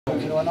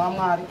Wana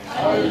Mwari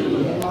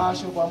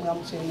mashoko amwe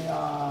amuchene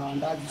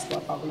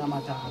ndadziswa pakuna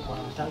matangwa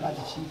tanga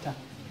tichita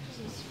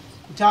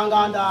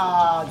kutanga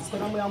ndadziswa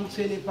namwe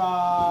amuchene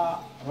pa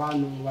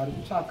vanhu vari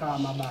kutsvaka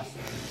mabasa.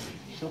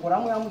 Shoko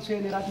ramwe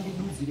amuchene rati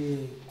ndidudzire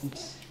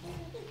kuti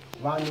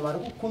vanhu vari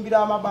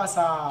kukumbira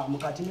mabasa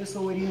mukati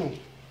meSowe rino.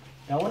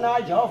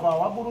 Ndaona Jehovha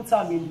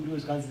waburutsa mhinduro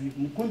zikazi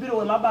mukumbiro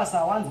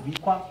wemabasa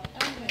wanzwikwa.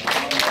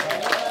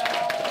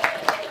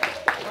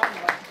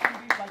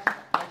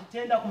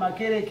 Tenda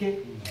kumakereke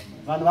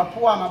vanhu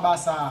vapuwa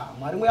mabasa.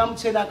 Mwari mwe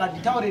amuchene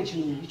akaditaure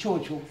chinhu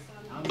ichocho.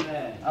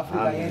 Amen.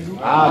 Afrika yedu.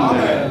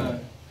 Amen.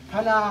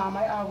 Kana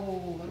mai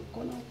avo vari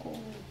kukona uko.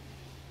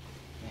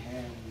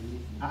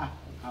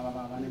 Ava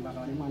vane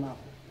mwana wako.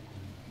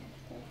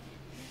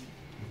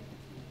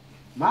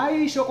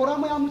 Mai, shoko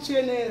ramwe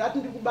amuchene rati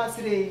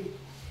ndikubatsirei.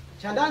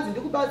 Chandanzi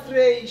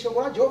ndikubatsirei,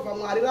 shoko raJehovha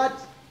Mwari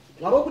rati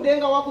Mwari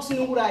wokudenga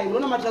wakusunungurai.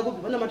 Unoona matira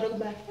kupi? Vana matira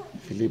kupi?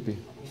 Filipi.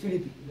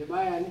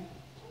 Lebayani.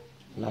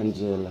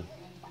 Lanjela.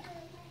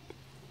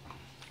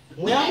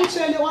 Mweya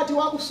muchene wati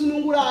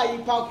wakusunungurai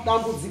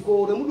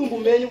padambudziko remudumbu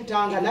menyu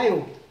kutanga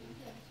nayo.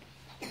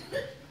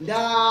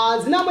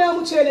 Ndanzina mweya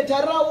muchene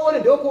tariraone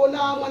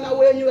ndokuona mwana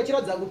wenyu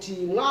achiratidza kuti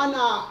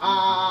mwana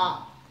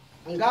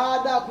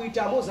angada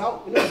kuita moza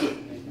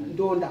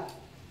ndonda.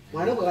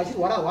 Mwana wangu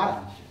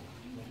akachirwara.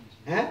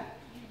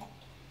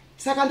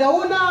 Saka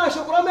ndaona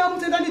shoko ramweya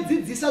muchene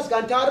ndandidzidzisa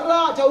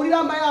zikantarira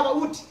taurira mai ava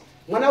kuti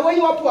mwana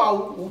wenyu wapuwa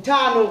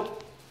utano.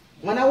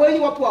 Mwana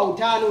wenyu wapuwa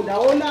utano.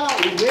 Ndaona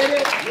urwere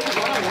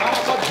nekurwara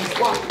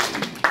kwabviswa.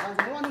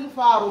 Kanzi mwana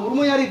mufaro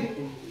murume yaripi?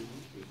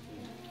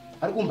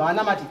 Ari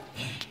kumbana mati.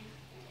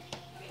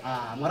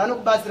 Mwari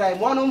anokubatsirai.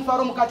 Mwana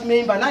mufaro mukati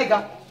meimba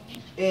naika.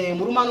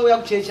 Murume anouya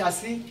kuchechi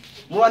asi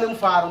muwane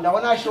mufaro.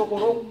 Ndaona shoko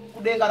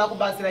rokudenga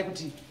rakubatsirai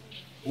kuti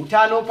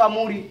utano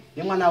pamuri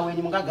nemwana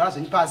wenyu mungagara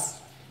zvenyu pasi.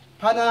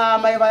 Pana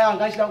mai vaya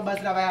angachida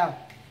kubatsira vaya.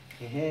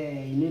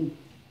 Inini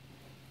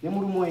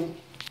nemurume wenyu.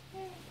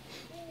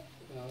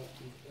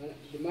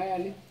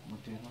 Mayani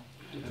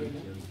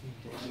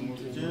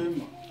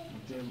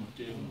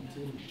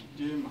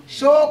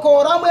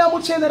shoko ramwe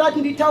amuchene rati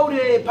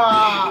nditaure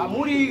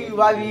pamuri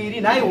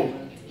vaviri naiwo.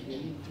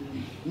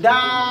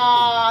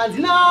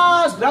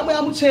 Ndina zwi ramwe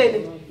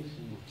amuchene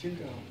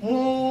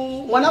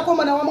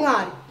mwanakomana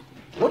waMwari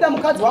woda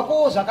mukadzi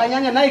wako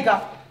zvakanyanya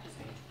naika.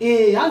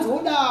 Hanzi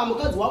woda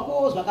mukadzi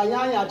wako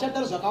zvakanyanya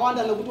achatari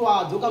zvakawanda nekuti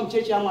wadzoka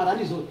muchechi yaMwari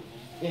handizvo.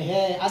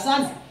 Asi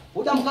hanzi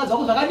woda mukadzi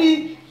wako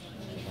zvakadii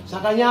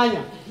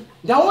zvakanyanya.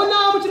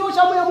 Ndaona muchiro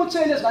chamweya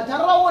muchene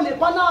zvatariraone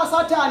pana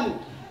Satani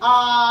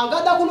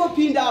angada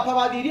kunopinda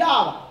pavaviri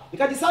ava.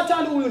 Ndikati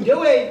Satani uyu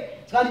ndewei?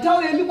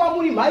 Nditauremi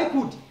kwamuri mhai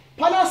kuti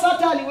pana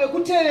Satani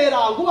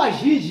wekuteerera nguva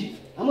zhinji.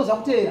 Amoza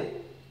kuteera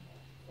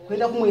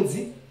kuenda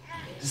kumwedzi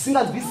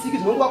zvisinganzwisisiki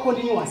zvinongova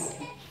continuous.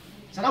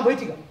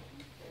 Zvakamboitika.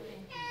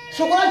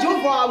 Shoko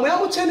raJehovha mweya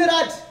muchene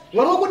rati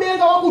Mwari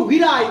wokudenga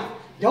wakurwirai.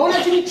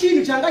 Ndaona chiri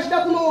chinhu changa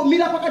chida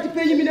kunomira pakati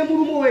penyu mine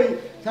murume wenyu.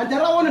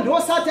 Ndandaraona ndo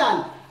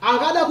Satani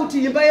angada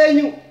kuti imba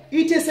yenyu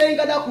ite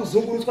seingada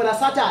kuzungurutswa na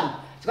Satani.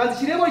 Chikanzi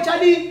chirevo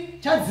chadi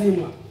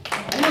chadzimwa.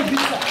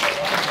 Unozvisa.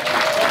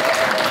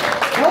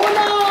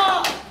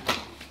 Ndaona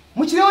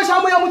muchirevo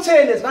chamweya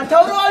muchene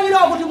zvikantaurira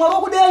kuti Mwari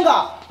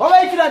wokudenga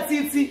wavaitira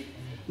tsitsi.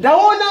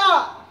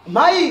 Ndaona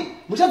mai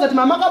muchadza kuti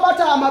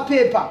mamakabata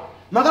mapepa.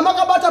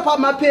 Makamabata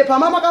pamapepa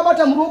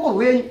mamakabata muruoko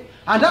rwenyu.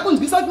 Handina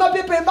kunzwisisa kuti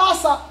mapepa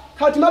ebasa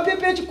kana kuti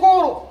mapepa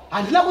echikoro.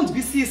 Handina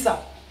kunzwisisa.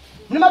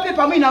 Mune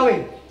mapepa muina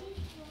wenyu.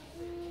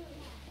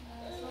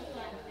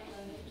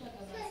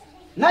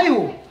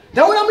 Naiwo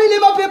ndaona muine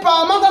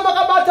mapepa manga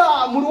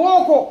makabata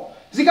muruoko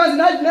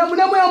zikazi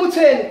mune mweya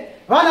muchene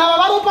vanhu ava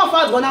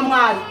varopafadzwa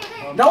naMwari.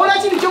 Ndaona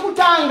chinhu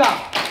chekutanga.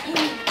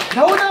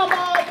 Ndaona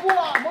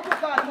mapuwa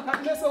motokari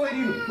mukati meSowe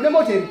rino. Mune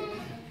mota iri.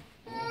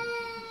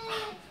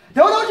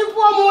 Ndaona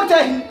uchipuwa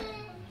mota iyi.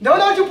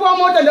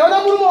 Ndaona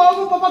murume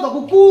waropafadzwa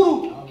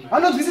kukuru.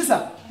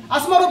 Anozwisisa.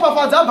 Asi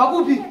maropafadza abva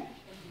kupi?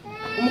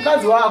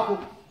 Kumukadzi wako.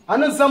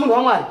 Anozisa munhu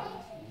waMwari.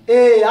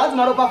 Hanzi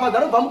maropafadza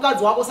anobva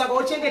mukadzi wako. Saka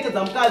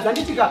ochengetedza mukadzi.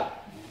 Handitika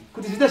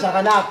kuti zviite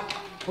zvakanaka.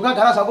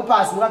 Ukagara zvako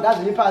pasi, mukagara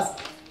zvenyu pasi.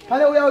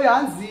 Pane uya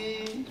hanzi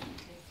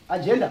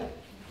agenda.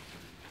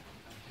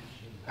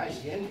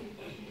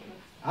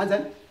 Hanzi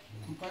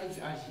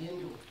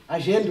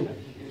agenda.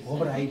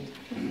 Alright.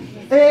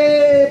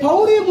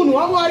 Pauri munhu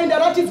waMwari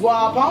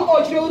ndaratidzwa panga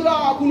uchireurira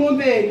kuno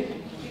mberi.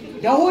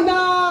 Ndaona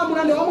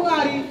muranda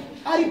waMwari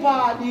ari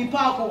padivi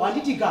pako.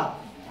 Handitika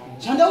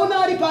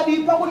chandaona ari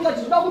padivi pako ndikati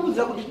zvoda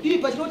kududzira kuti ndiri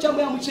pachiro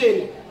chamweya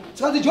muchene.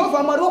 Chikanzi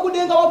Jehovha Mwari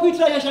wokudenga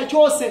wakuitira nyasha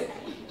chose.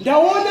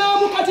 Ndaona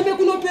mukati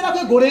mekunopera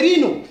kwegore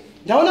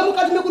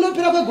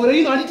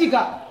rino.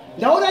 Handitika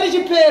ndaona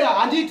richipera.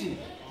 Handiti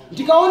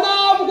ndikaona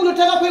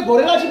mukunotanga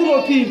kwegore rati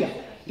kunopinda.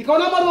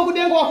 Ndikaona Mwari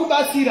wokudenga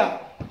wakubatsira.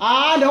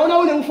 Ndaona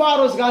une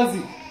mufaro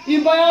zikanzi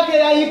imba yake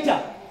yaita.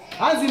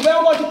 Hanzi imba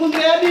yako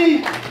watikunzira yadii.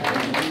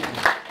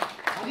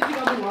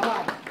 Handitika munhu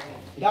waMwari.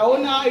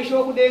 Ndaona Ishe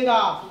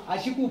wokudenga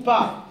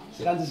achikupa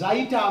zikanzi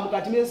zvaita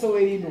mukati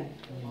meSowe rino.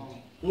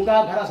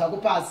 Mungagara zvako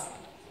pasi.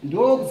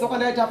 ndo kudzoka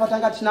ndaita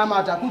patanga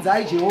tinamata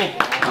kudzai Jehovha.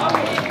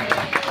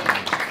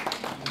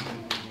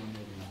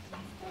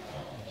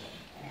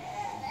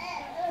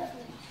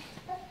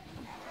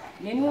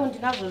 Neniwo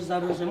ndinazvo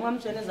zvizaruro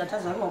zvemwamutsvene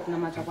zvatazarurwa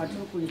kunamata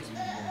kwatiri kuita.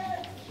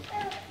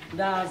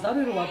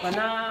 Ndazarurirwa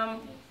pana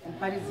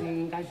muparidzi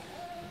Ngazi.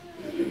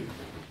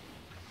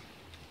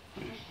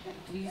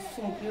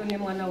 Ndisumukiyo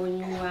nemwana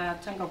wenyu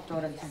watanga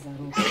kutaura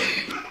chizaruro.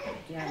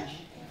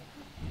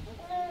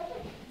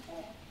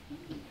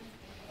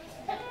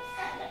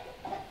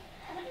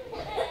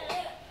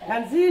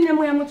 Ndanzi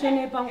nemweya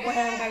mutsvene panguva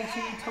yanga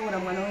ichitaura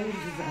mwana wenyu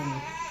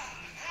chizaruro.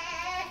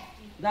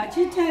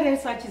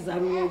 Ndachiteeresa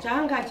chizaruro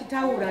chaanga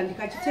achitaura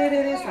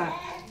ndikachiteereresa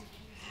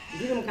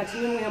ndiri mukati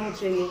memweya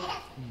mutsvene.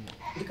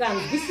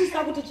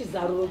 Ndikanzwisisa kuti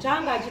chizaruro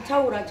chaanga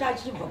achitaura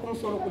chachibva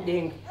kumusoro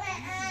kudenga.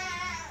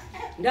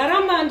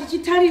 Ndaramba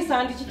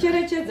ndichitarisa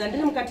ndichicherechedza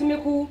ndiri mukati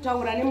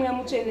mekutaura nemweya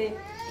mutsvene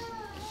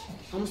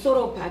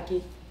pamusoro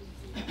pake.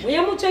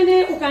 Mweya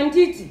mutsvene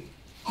ukanditi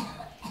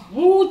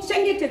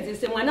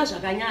muchengetedzese mwana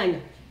zvakanyanya.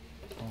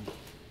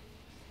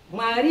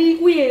 Mwari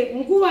uye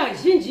nguva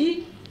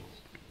zhinji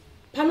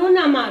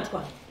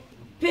panonamatwa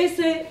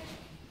pese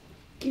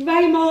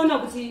vaimaona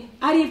kuti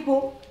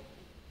aripo.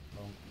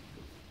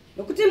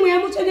 Nokuti mweya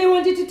mutsvene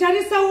wanditi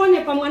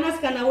tarisaone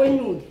pamwanasikana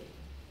wenyu.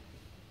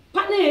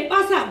 Pane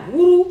basa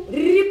guru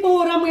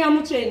riripo ramweya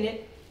mutsvene.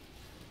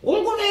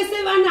 Hongu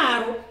vese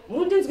vanaro,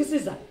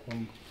 munondinzwisisa.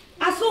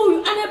 Asi uyu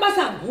ane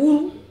basa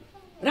guru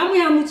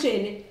ramweya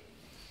mutsvene.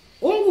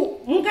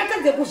 Hongu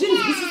mungatadze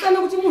kuzvinzwisisa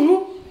nokuti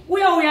munhu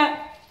uya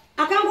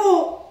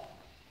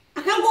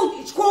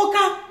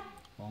akangotyoka.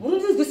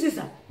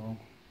 Munondinzwisisa.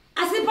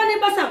 Asi pane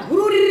basa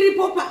guru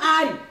riripo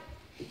paari.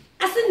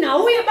 Asi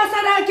nhau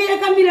yebasa rake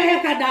yakamira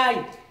yakadai.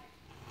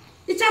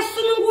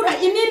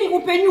 Ichasunungura inini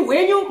upenyu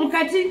hwenyu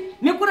mukati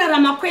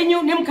mekurarama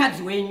kwenyu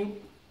nemukadzi wenyu.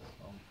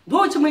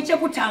 Ndo chimwe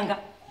chekutanga.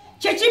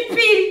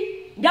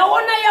 Chechipiri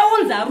ndaona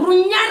yaunza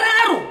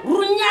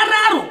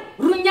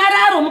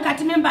runyararo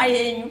mukati memba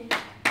yenyu.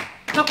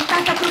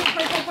 Pakutanga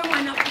kwa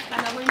mwana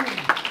kana wenyu.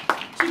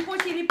 Chipo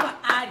chiri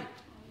paari.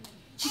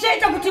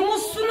 Chichaita kuti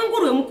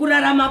musunungurwe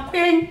mukurarama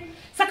kwenyu.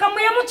 Saka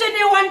mweya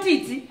mutsvene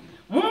wanditi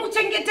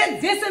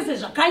mumuchengetedzese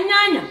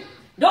zvakanyanya.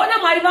 Ndaona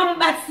Mwari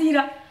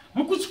vamubatsira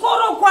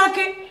mukuchikoro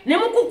kwake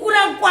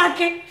nemukukura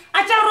kwake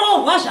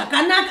acharohwa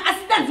zvakanaka. Asi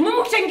danzi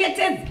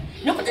mumuchengetedze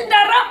nekuti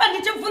ndaramba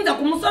ndichibvunza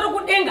kumusoro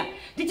kudenga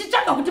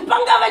ndichitsvaka kuti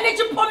pangava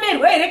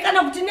nechipomerwo here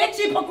kana kuti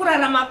nechipo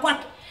kurarama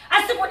kwake.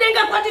 Asi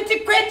kudenga kwatiti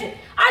kwete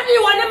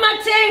adiwa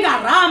nematenga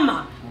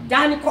rama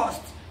done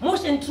cost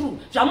motion true.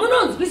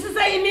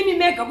 Zvamunonzwisisa imimi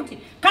mega kuti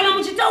kana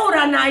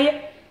muchitaura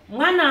naye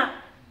mwana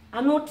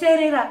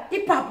anoteerera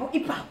ipapo.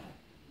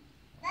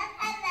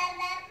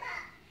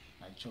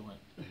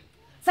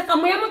 Saka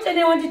mweya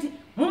mutsvene wanditi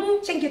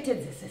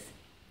mumuchengetedzesese.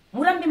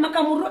 Murambi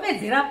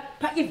makamurovedzera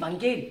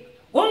paevhangeri.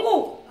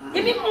 Hongu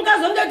imi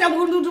mungazondoita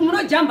kuti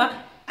munojamba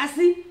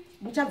asi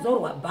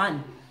muchadzorwa bani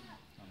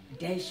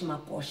dash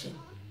makoshen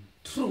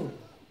true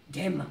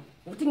dema.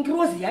 Kuti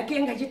ngirozi yake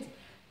yanga chiti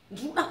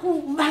ndoda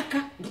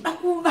kuvaka.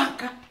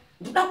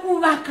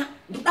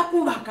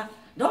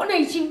 Ndaona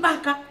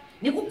ichivaka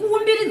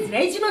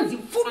nekukuumbiridzira ichinonzi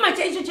pfuma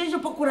chaicho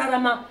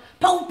pakurarama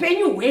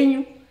paupenyu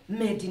hwenyu.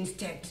 Made in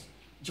state.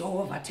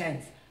 Jehovah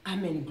turns.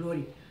 Amen.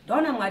 Glory.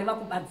 Ndaona Mwari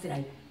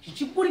vakubatsirai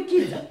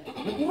zvichiburikidza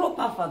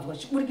nekuropafadzwa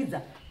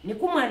zvichiburikidza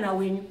nekumwana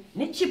wenyu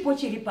nechipo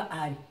chiri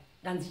paari.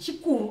 Danzi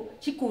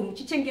chikuru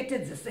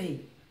chichengetedzesei.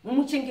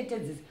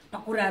 Mumuchengetedzese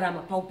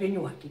pakurarama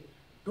paupenyu hwake.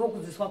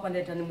 Ndokudzidziswa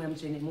kwandaita nemweya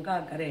mutsvene.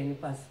 Mungagara henyu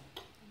pasi.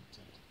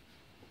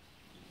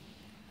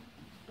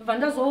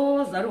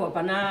 Vandazozarurwa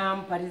pana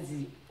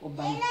muparidzi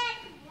Obama.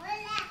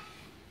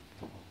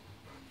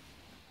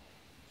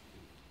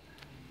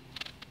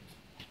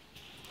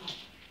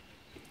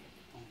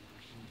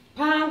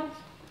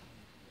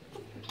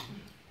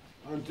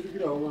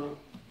 Antirikirawa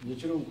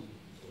nechirungu.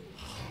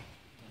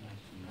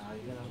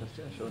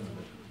 So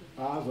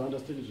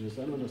understand this. I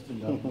don't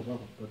understand that.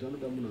 But I know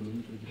that I'm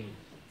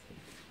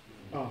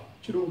not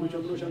chirungu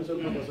chakunoshandisa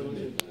mabasa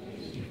nonse.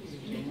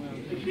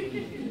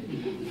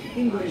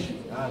 English.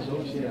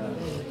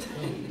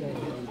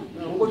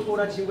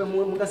 Ungotora chingwe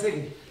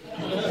mungaseke.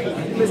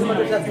 Ndimese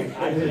matotadze.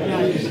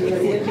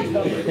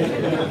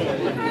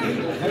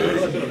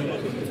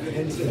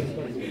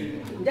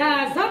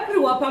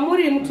 Ndazarurirwa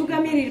pamuri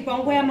mutungamiriri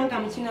panguva yamanga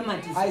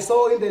muchinamatisa. I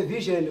saw in the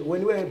vision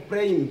when we were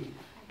praying.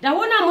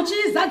 Ndaona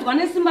muchizadzwa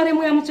nesimba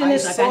remweya mutsvene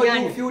zvakanyanya. I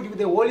saw you filled with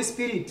the Holy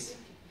Spirit.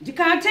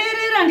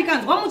 Ndikateerera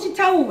ndikanzwa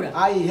muchitaura.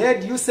 I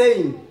heard you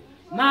saying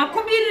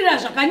makubirira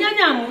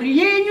zvakanyanya mhuri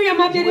yenyu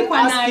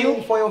yamaberekwa nayo.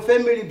 Asking for your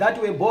family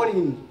that were born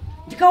in.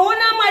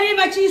 Ndikaona Mwari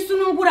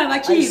vachiisunungura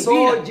vachiibvira. I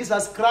saw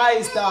Jesus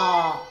Christ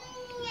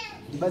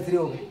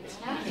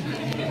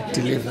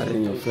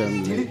delivering your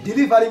family.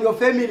 Delivering your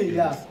family,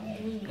 yeah.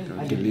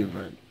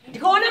 Delivered.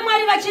 Ndikaona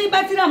Mwari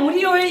vachiibatsira mhuri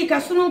iyoyo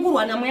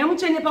ikasunungurwa namweya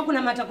mutsvene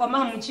pakunamata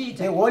kwamama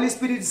muchiita. The Holy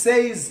Spirit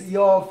says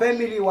your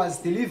family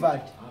was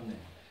delivered.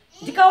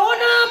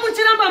 Ndikaona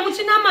muchiramba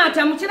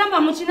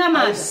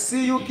muchinamata. I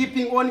see you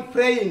keeping on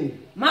praying.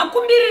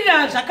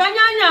 makumbirira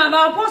zvakanyanya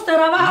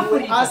vaapostara You were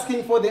vaafrica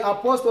asking for the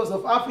apostles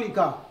of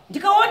Africa.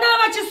 ndikaona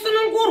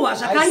vachisunungurwa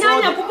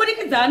zvakanyanya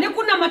kubudikidza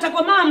nekunamata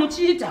kwamaa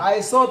muchiita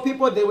I saw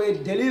people, they were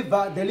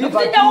delivered nokuti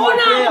through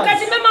ndaona your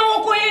mukati prayers.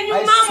 memaoko enyu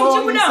I maa saw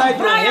muchibuda inside your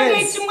mvura yange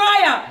hands.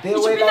 ichimwaya They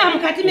were ichipinda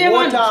mukati like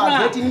water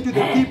mevanhu getting into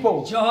the people.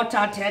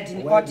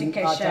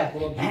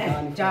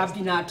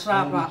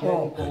 jabinatrapa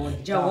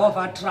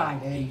jehovha try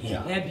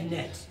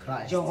ebinet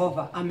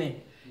jehovha amen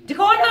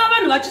ndikaona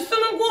vanhu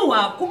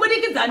vachisunungurwa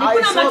kubudikidza I saw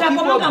nekunamata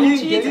kwamanga people being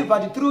muchiita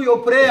delivered through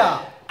your prayer.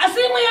 asi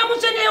mweya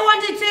mutsvene The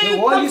wanditi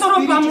Holy pamusoro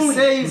Spirit pamuri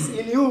says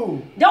in you.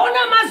 ndaona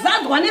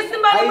mazadzwa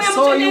nesimba I remweya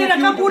saw mutsvene you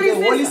filled with the Holy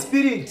rakakurisisa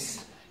Spirit.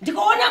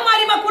 ndikaona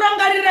mwari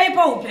vakurangarirai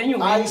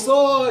paupenyu I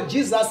saw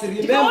Jesus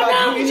ndikaona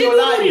remembered you in your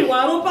life.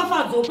 muchidururirwa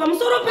ropafadzo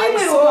pamusoro I peimwe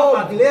saw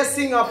ropafadzo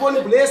blessing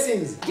upon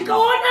blessings.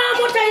 ndikaona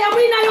mota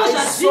yamuinayo I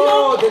zvazvino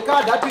saw the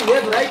car that we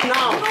have right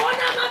now.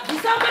 ndikaona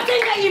mabvisa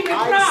matenga imwe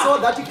I saw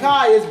that car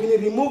has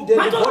been removed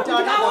and bought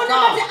another ndikaona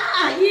kuti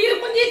car. iri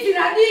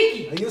kundiitira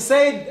diki You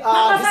said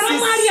mabasa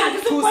ramwari this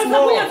handisi is too kukwanisa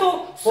small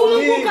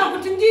kunyatsosununguka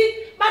kuti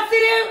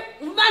ndibatsire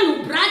vanhu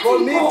for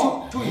me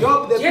to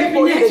help the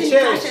people in the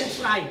church.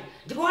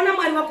 ndikaona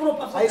mwari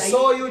I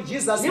saw you,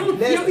 Jesus, nemudziyo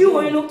blessed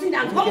iwoyo you nokuti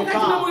ndanzwa with the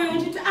mukati car. mamwoyo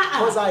nditi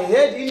Because I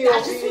heard in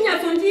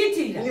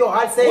your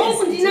heart saying,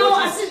 wangu ndinawo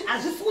asi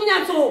hazvisi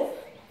kunyatso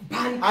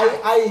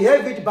I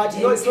have it, but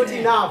no, it's not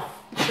enough.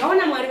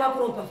 ndaona mwari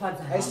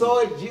vakuropafadza I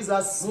saw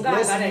Jesus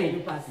bless ngagara you. henyu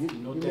pasi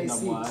You may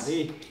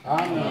sit.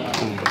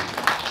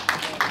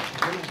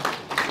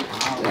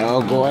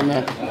 Go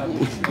on.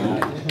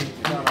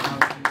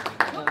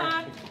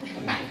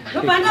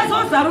 ndobva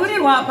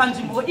ndazozarurirwa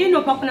panzvimbo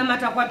ino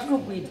pakunamata kwatiri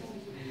kuita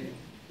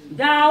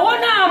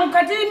ndaona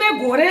mukati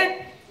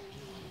megore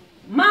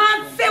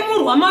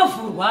matsemurwa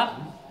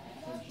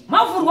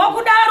mavhurwa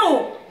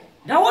kudaro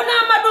ndaona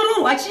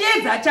madururwa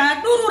chiedza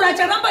chadurura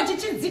charamba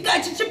chichidzika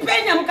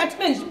chichipenya mukati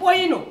menzvimbo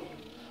ino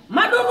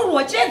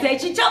madururwa chiedza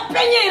ichi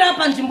chapenyera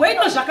panzvimbo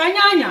ino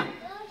zvakanyanya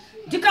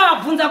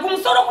ndikabvunza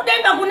kumusoro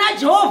kudenga kuna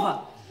jehovha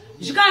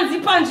zvikanzi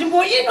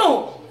panzvimbo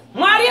ino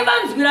mwari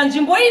vanzwira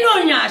nzvimbo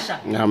ino nyasha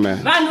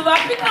vanhu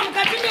vapinda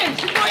mukati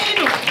menzvimbo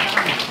ino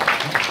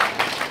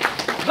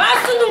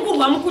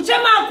vasunungurwa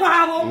mukuchema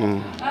kwavo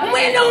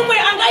umwe neumwe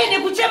angaine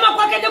kuchema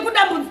kwake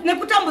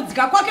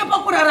nekutambudzika kwake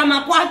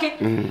pakurarama kwake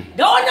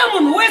ndaona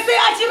munhu wese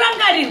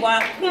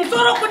achirangarirwa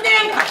kumusoro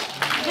kudenga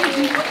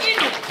kunzvimbo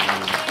ino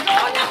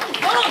ndaona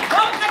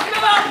kuzorodzwa mukati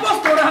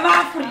mevaapostora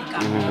vaafrica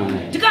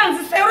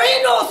ndikanzi sero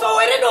ino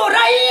sowe rino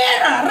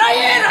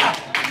rayera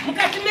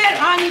mukati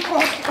merani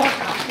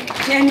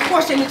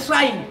cross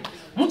shrine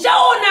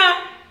muchaona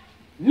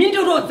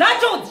minduro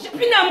dzacho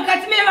dzichipinda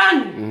mukati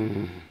mevanhu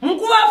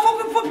munguva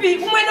pfupi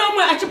umwe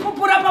neumwe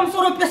achipupura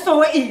pamusoro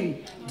pesowe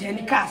iri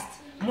dencast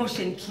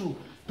motion true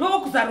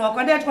ndokuzarwa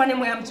kwandaitwa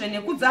nemweya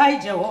mutsvene kudzai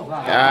jehovha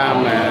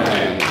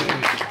Amen.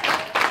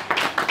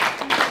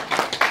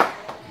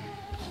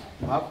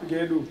 Afrika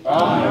yedu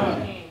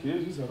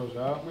zvizaro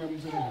zvamwe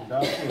musoro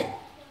zvindafe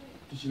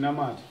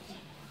tichinamata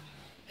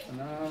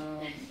ana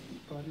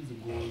paridzi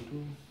goto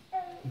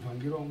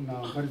mubvangiro na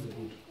paridzi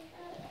goto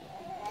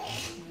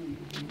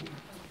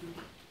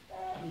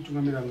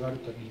mutungamira ngari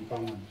padivi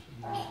pamwe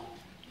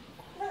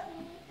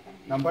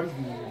namparidzi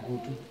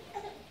goto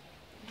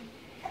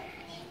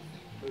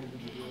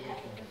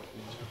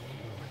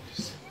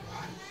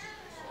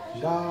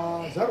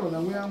ndazarwa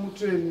namweya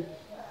mutsvene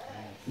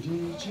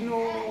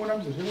ndichinoona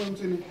muzozvemwe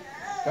mutsvene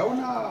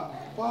ndaona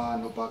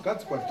pano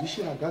pagadzikwa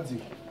dhishi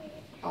ragadzikwa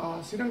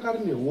asi ranga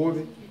rine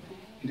hove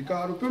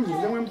ndikarope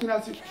muzozvemwe mutsvene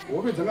asi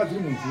hove dzanga dziri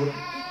mumvura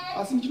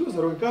asi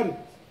ndichinozarwa kare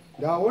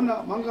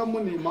ndaona manga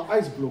mune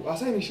maice block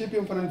asi aine shepi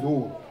yemufananidzo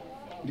wowo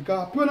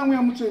ndikapiwa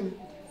namweya mutsvene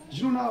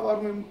ndichinoona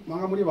varume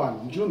manga muri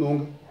vanhu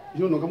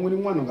ndichinonhonga muri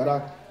mwanhonga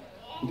rake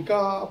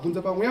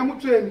ndikabvunza pamweya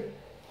mutsvene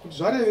kuti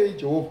zvarevei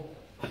jehovha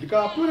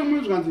ndikapiwa nemumwe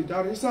zvikanzi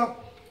tarisa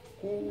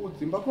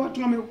kudzimba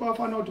kwavatungamiri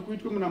kwafanira kuti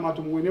kuitwe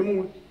munamato mumwe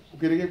nemumwe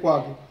kukereke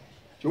kwake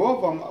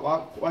jehovha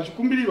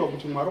vachikumbirirwa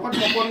kuti mwari wakati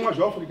makuva nomwa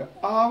zveafrica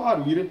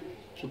avarwire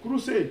zvikuru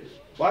sei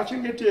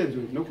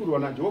vachengetedzwe nekurwa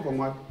najehovha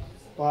mwari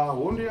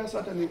pahondo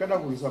yasatani ingada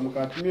kurwisa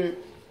mukati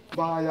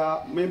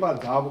memba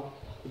dzavo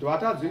kuti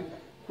vatadze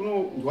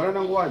kunondwana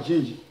nanguva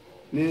zhinji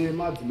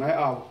nemadzimai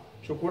avo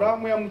shoko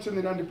ramweya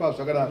mutsvene randipa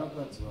zvakadaro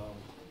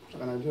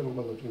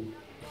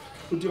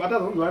kuti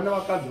vatadze kundwana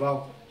nevakadzi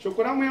vavo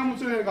shoko ramweya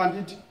mutsvene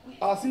rikanditi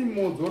asi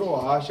modzoro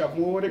hasha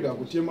morega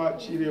kutema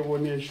chirevo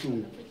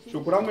neshungu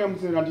shoko ramweya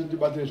mutsvene randiti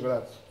ndibatsire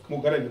zvakadaro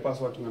mugara ine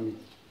pasi vatungamiri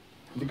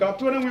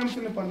ndikatora mweya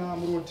mutsvene pana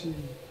muroti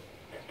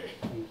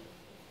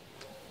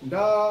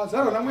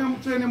ndazarwa namweya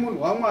mutsvene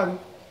munhu wamwari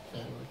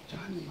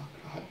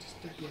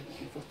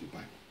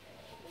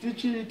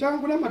tichitanga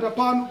kunamata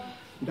pano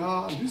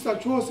ndanzwisa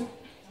chose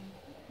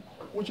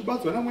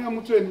uchibatsirwa namweya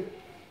mutsvene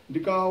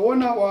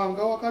ndikaona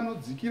wanga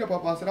wakanodzikira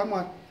pabasa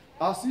ramwari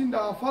asi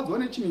ndafadzwa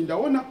nechinhu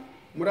ndaona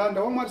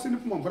muranda wamwari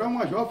sendipfuma mvura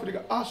mwazha waafrica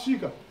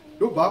asvika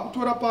ndobva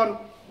akutora pano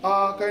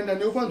akaenda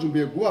newe panzvimbo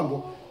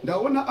yeguambo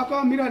ndaona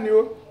akamira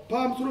newe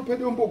pamusoro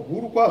pedombo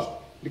guru kwazvo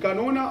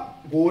ndikanoona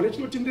gore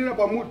chinotenderera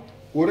pamuri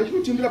gore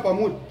chinotindira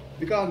pamuri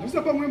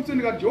ndikanzwisa pamwe mutseni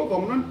ndikati Jehovha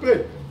munondipei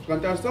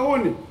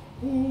zvikanditarisaone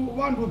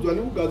kuvandudzwa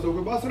nekugadzirwa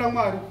kwebasa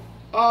raMwari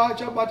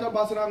achabata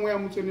basa ramweya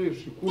mutseni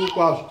zvikuru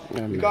kwazvo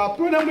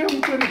ndikapona mweya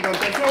mutseni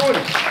zvikanditarisaone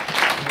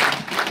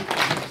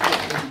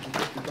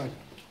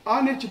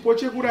ane chipo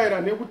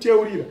chekurayira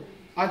nekuteurira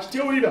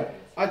achiteurira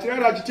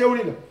achirayira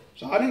achiteurira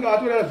zvaanenge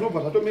atorayira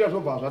zvinobva zvatomira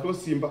zvobva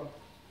zvatosimba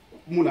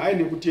munhu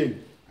aine kutenda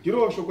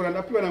ndiro shoko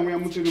randapiwa namweya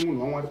mutseni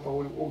munhu waMwari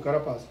pauri ogara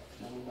pasi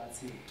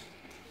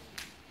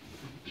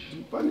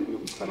pane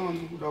musikana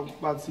wandikuda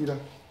kubatsira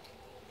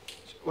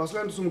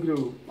wasingandisumukire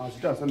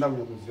mazita asanda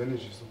kunya kuziva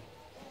nezviso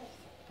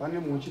pane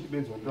mumwe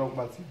chitibedzi wandira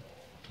kubatsira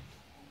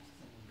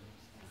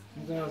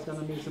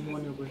vasikana mese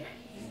muonekwe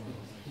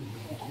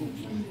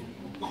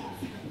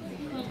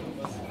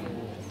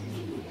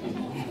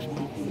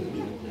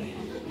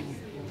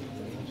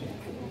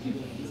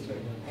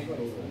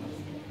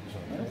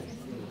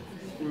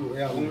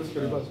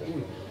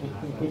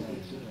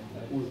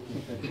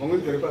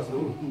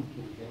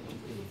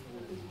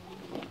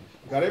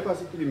garai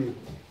pasi kirimi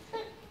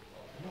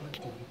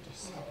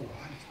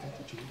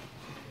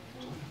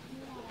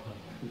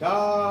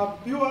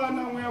ndapiwa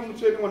namweya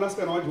mutsveni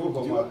mwanasikana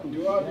waJehovha Mwari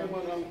ndiwane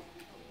mwana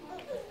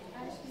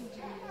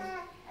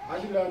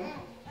achirani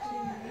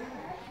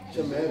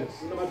chemhere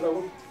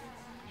unomatirako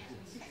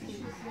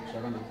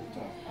zvakanaka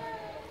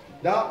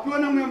ndapiwa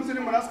namweya mutsveni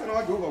mwanasikana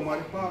waJehovha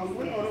Mwari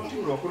pangwena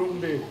vanokutirwa kure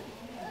kumberi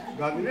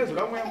ngazinezo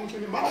ramweya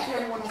mutsveni mapiwa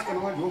nemwanasikana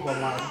waJehovha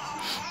Mwari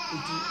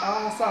kuti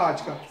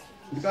asatya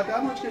ndikati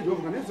anotye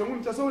Jehovha kanedzimwe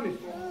mutasaone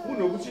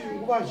munhu wekuti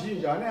nguva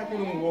zhinji haana yake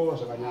nomurova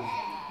zvakanyanya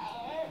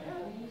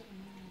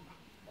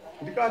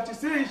ndikati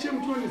sei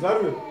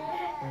chemutonizarwe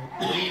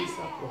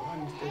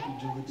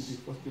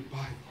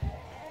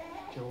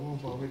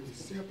Jehovah with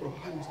the several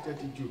hands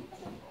that you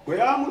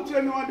mweya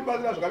mutsveni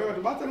wandibatsira zvakanaka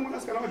kuti batsani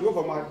mwanasikana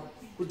waJehovha Mwari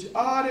kuti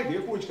arege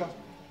kutya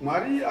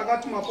Mwari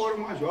akatuma Pauro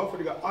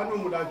muAfrica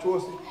anomuda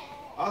chose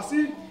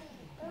asi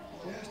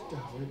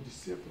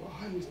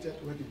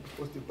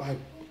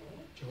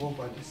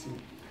Jehovha ndisini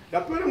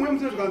ndapiwa nemweya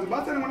mutsveni zvikanzi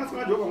batsani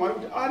mwanasikana waJehovha Mwari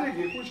kuti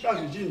arege kutya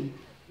zvizhinji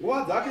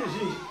nguva dzake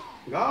zhinji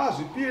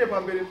ngaazvipire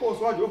pamberi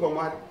pouswa waJehovha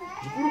Mwari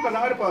zvikuru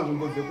kana ari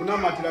panzvimbo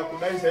dzekunamatira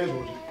kudai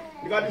saizvozvi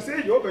ndikati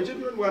sei Jehovha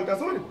ichipindura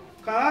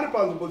kana ari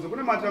panzvimbo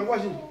dzekunamatira nguva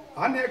zhinji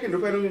hana yake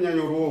ndopainonyanya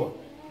rova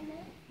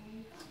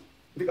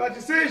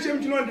ndikati sei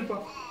chemu chinondipa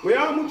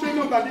mweya mutsveni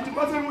ukanditi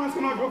batsani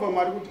mwanasikana waJehovha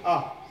Mwari kuti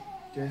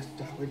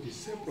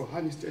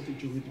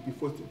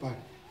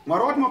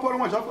Mwari wati Pauro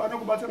mwazvafu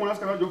anokubatsira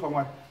mwanasikana waJehovha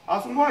Mwari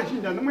asi nguva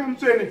zhinji handimweya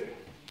mutsveni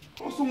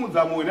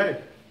osumudza mwoyo naye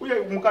uye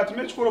mukati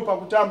mechikoro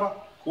pakutamba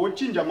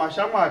wochinja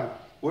mashamwari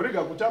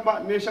worega kutamba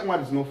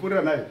neshamwari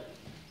dzinofurira naye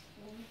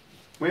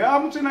mweya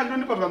mutsveni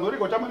achinondipa zvanzi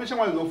worega kutamba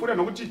neshamwari dzinofurira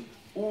nokuti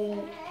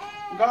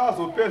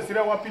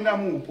ungazopedzisira wapinda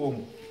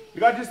muupomo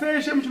ndikati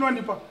sei shemu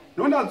chinondipa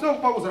nondanzwa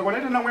kupa kuzara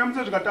kwanaita namweya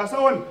mutsveni zvikati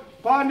asaone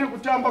pane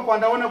kutamba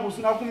kwandaona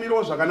kusina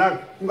kumirawo zvakanaka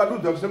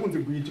kungadudza sekunzi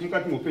gwiti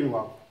mukati mweupenyu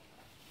hwako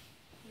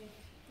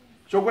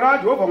shoko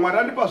raJehovha Mwari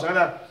randipa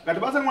zvakanaka ngati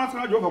batsani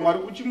mwanasikana waJehovha Mwari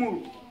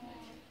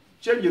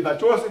uchimuchenjedza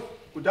chose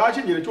kuti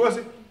achenjere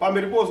chose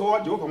pamberi pouswa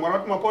waJehovha Mwari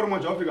watuma Pauro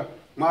muAfrica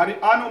Mwari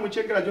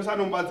anomuchengera chose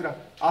anomubatsira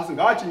asi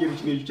ngaachenjere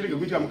chinhu ichi chirege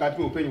kuitira mukati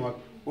mweupenyu hwake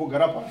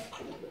wogara pasi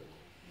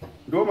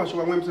ndo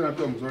mashoko amwe mutsveni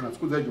apiwa muzorana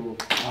tsikudzai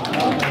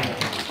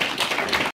Jehovha